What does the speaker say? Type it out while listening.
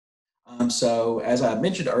So as I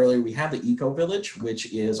mentioned earlier, we have the Eco Village,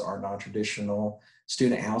 which is our non-traditional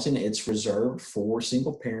student housing. It's reserved for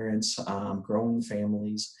single parents, growing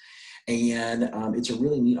families, and it's a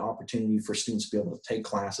really neat opportunity for students to be able to take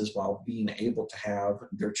classes while being able to have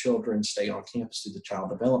their children stay on campus through the Child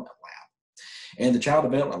Development Lab. And the Child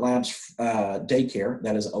Development Lab's daycare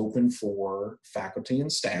that is open for faculty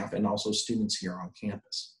and staff and also students here on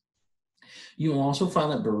campus. You will also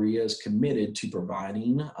find that Berea is committed to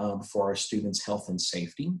providing for our students' health and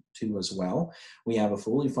safety too as well. We have a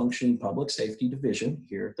fully functioning public safety division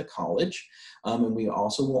here at the college, and we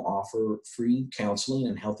also will offer free counseling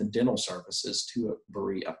and health and dental services to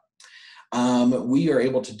Berea. We are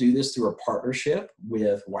able to do this through a partnership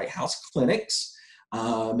with White House Clinics,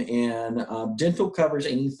 and dental covers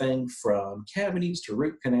anything from cavities to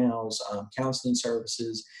root canals. Counseling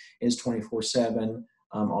services is 24/7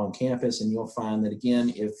 on campus, and you'll find that,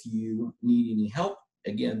 again, if you need any help,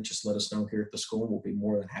 again, just let us know here at the school. We'll be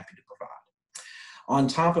more than happy to provide. On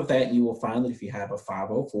top of that, you will find that if you have a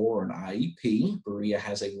 504 or an IEP, Berea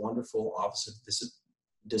has a wonderful Office of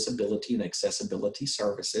Disability and Accessibility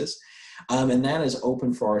Services, and that is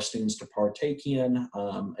open for our students to partake in.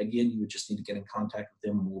 Again, you would just need to get in contact with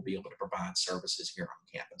them, and we'll be able to provide services here on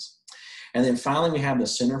campus. And then finally, we have the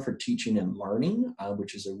Center for Teaching and Learning,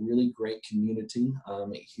 which is a really great community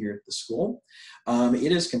here at the school.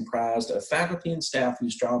 It is comprised of faculty and staff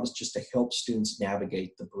whose job is just to help students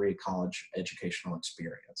navigate the Berea College educational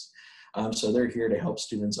experience. So they're here to help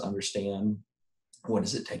students understand, what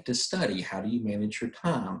does it take to study? How do you manage your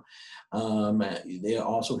time? It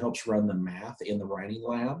also helps run the math and the writing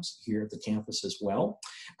labs here at the campus as well.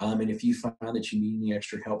 And if you find that you need any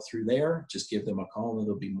extra help through there, just give them a call and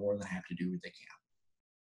they'll be more than happy to do what they can.